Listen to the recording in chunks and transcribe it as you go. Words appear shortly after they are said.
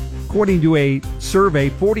According to a survey,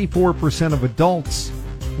 44% of adults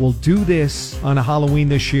will do this on Halloween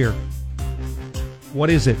this year. What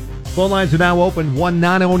is it? Phone lines are now open,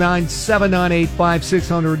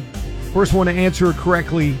 1-909-798-5600. First one to answer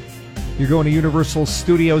correctly, you're going to Universal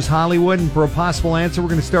Studios Hollywood. And for a possible answer, we're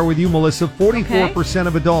going to start with you, Melissa. 44%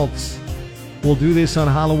 of adults will do this on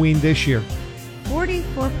Halloween this year.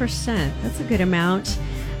 44%. That's a good amount.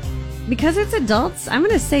 Because it's adults, I'm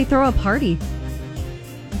going to say throw a party.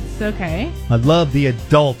 It's okay. I love the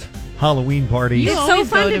adult Halloween parties. You It's so always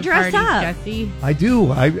fun go to dress parties, up. Jesse. I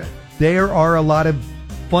do. There are a lot of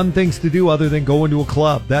fun things to do other than going to a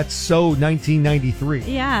club. That's so 1993.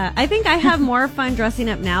 Yeah, I think I have more fun dressing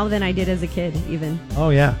up now than I did as a kid, even.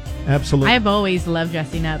 Oh, yeah. Absolutely. I've always loved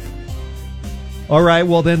dressing up. All right.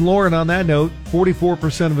 Well, then, Lauren, on that note,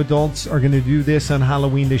 44% of adults are going to do this on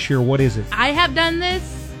Halloween this year. What is it? I have done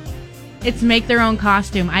this. It's make their own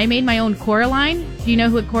costume. I made my own Coraline. Do you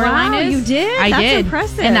know who Coraline Wow, is? you did? I That's did.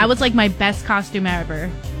 impressive. And that was like my best costume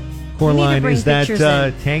ever. Coraline, bring is that pictures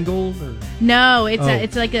in. Tangled? Or? No, it's Oh.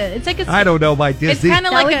 it's like a I don't know my Disney. It's kind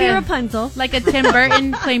of That like would be a Rapunzel. like a Tim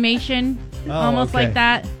Burton claymation, almost okay. like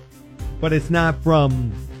that. But it's not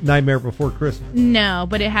from Nightmare Before Christmas. No,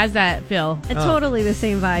 but it has that feel. Totally the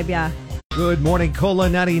same vibe, yeah. Good morning, Cola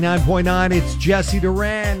 99.9. It's Jesse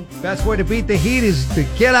Duran. Best way to beat the heat is to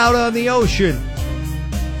get out on the ocean.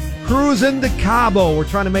 Cruising to Cabo. We're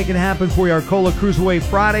trying to make it happen for you. Our Cola Cruise Away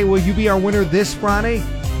Friday. Will you be our winner this Friday?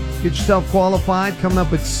 Get yourself qualified. Coming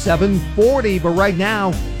up at 7:40. But right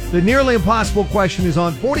now, the nearly impossible question is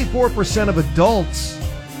on. 44% of adults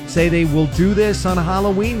say they will do this on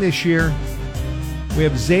Halloween this year. We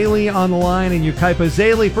have Zaylee on the line and Yucaipa.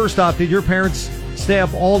 Zaylee, first off, did your parents stay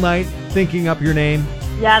up all night thinking up your name?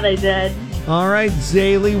 Yeah, they did. All right,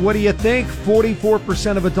 Zaylee, what do you think?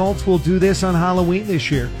 44% of adults will do this on Halloween this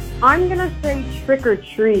year. I'm going to say trick or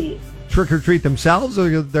treat. Trick or treat themselves,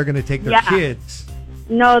 or they're going to take their Yeah. kids?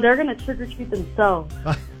 No, they're going to trick or treat themselves.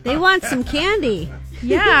 They want some candy.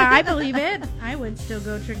 Yeah, I believe it. I would still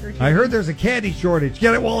go trick or treat. I heard there's a candy shortage.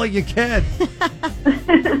 Get it while you can.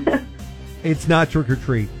 It's not trick or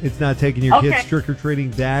treat. It's not taking your kids trick or treating.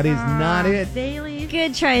 That is not it. Zaylee.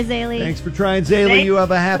 Good try, Zaylee. Thanks for trying, Zaylee. Thanks. You have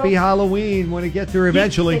a happy Halloween when you get there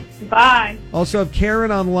eventually. Bye. Also have Karen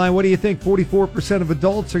on the line. What do you think? 44% of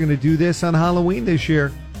adults are going to do this on Halloween this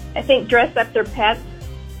year. I think dress up their pets.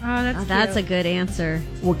 Oh, That's a good answer.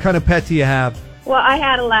 What kind of pet do you have? Well, I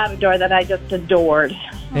had a Labrador that I just adored.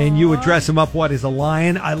 And you would dress him up, what, as a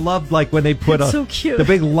lion? I loved, like, when they put That's so cute. the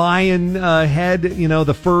big lion head,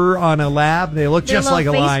 the fur on a lab. They look Their just like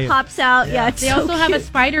a little face lion. pops out. Yeah, it's They so also have a cute.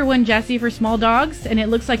 spider one, Jesse, for small dogs, and it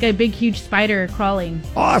looks like a big, huge spider crawling.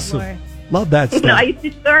 Awesome. Floor. Love that No, I stuff. used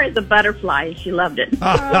to see her as a butterfly, and she loved it.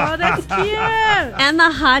 Oh, that's cute. And the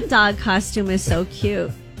hot dog costume is so cute.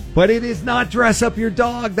 But it is not dress up your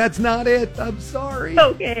dog. That's not it. I'm sorry.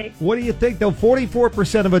 Okay. What do you think, though?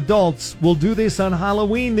 44% of adults will do this on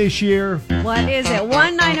Halloween this year. What is it?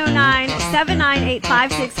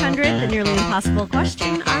 1-909-798-5600. The nearly impossible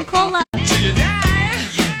question on Cola.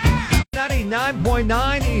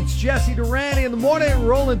 99.9, it's Jesse Duran in the morning,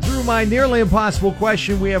 rolling through my nearly impossible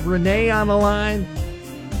question. We have Renee on the line.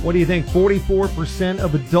 What do you think? 44%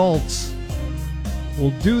 of adults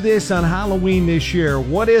will do this on Halloween this year.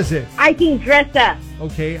 What is it? I can dress up.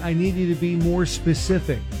 Okay, I need you to be more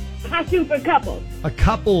specific. Costume for couples. A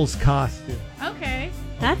couple's costume. Okay.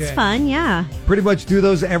 That's Okay. fun, yeah. Pretty much do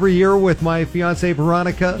those every year with my fiance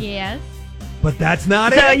Veronica, Yes. but that's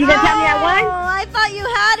not So it. you going to tell me I won? I thought you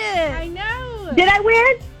had it. I know. Did I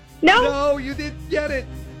win? No? No, you didn't get it.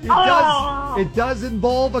 Oh. It does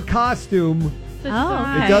involve a costume.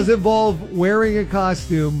 Okay. It does involve wearing a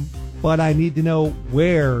costume, but I need to know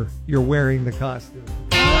where you're wearing the costume.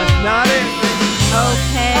 That's not it.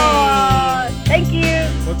 Okay. Thank you.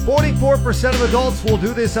 But 44% of adults will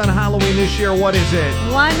do this on Halloween this year. What is it?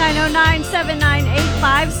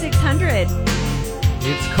 1-909-798-5600.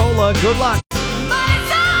 It's Cola. Good luck.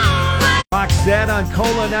 Roxette on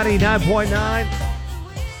Cola 99.9.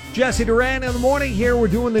 Jesse Duran in the morning here. We're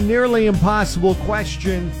doing the nearly impossible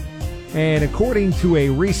question. And according to a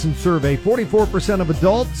recent survey, 44% of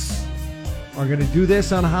adults are going to do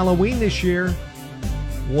this on Halloween this year.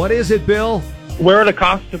 What is it, Bill? Wearing a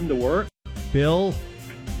costume to work. Bill?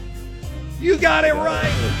 You got it right.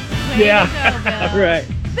 Yeah. Bill. Right.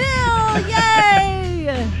 Bill,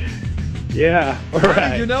 yay! Yeah. All How did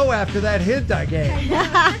right. you know after that hint I gave?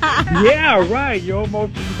 Yeah. Right. You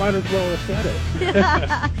might as well have said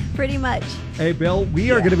it. Pretty much. Hey, Bill,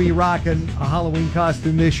 we are going to be rocking a Halloween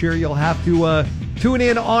costume this year. You'll have to tune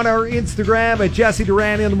in on our Instagram at Jesse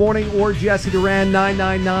Duran in the morning or Jesse Duran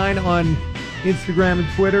 999 on Instagram and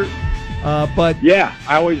Twitter. But Yeah,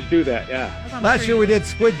 I always do that. Yeah. last year we did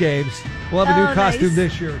Squid Games. We'll have a new Oh, costume nice.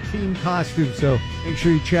 this year, team costume. So make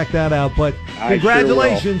sure you check that out. But I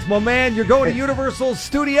congratulations, my man. You're going to Universal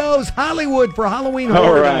Studios Hollywood for Halloween All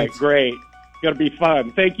Horror right, Nights. great. It's going to be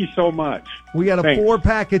fun. Thank you so much. We got a Thanks.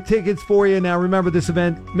 4-pack of tickets for you. Now, remember, this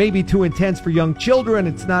event may be too intense for young children.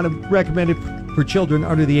 It's not recommended for children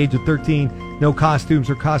under the age of 13. No costumes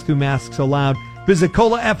or costume masks allowed. Visit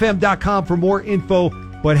colafm.com for more info.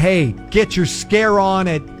 But hey, get your scare on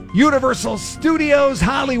at Universal Studios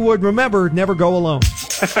Hollywood. Remember, never go alone.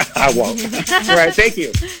 I won't. All right, thank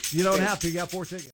you. You don't have to. You got 4 tickets.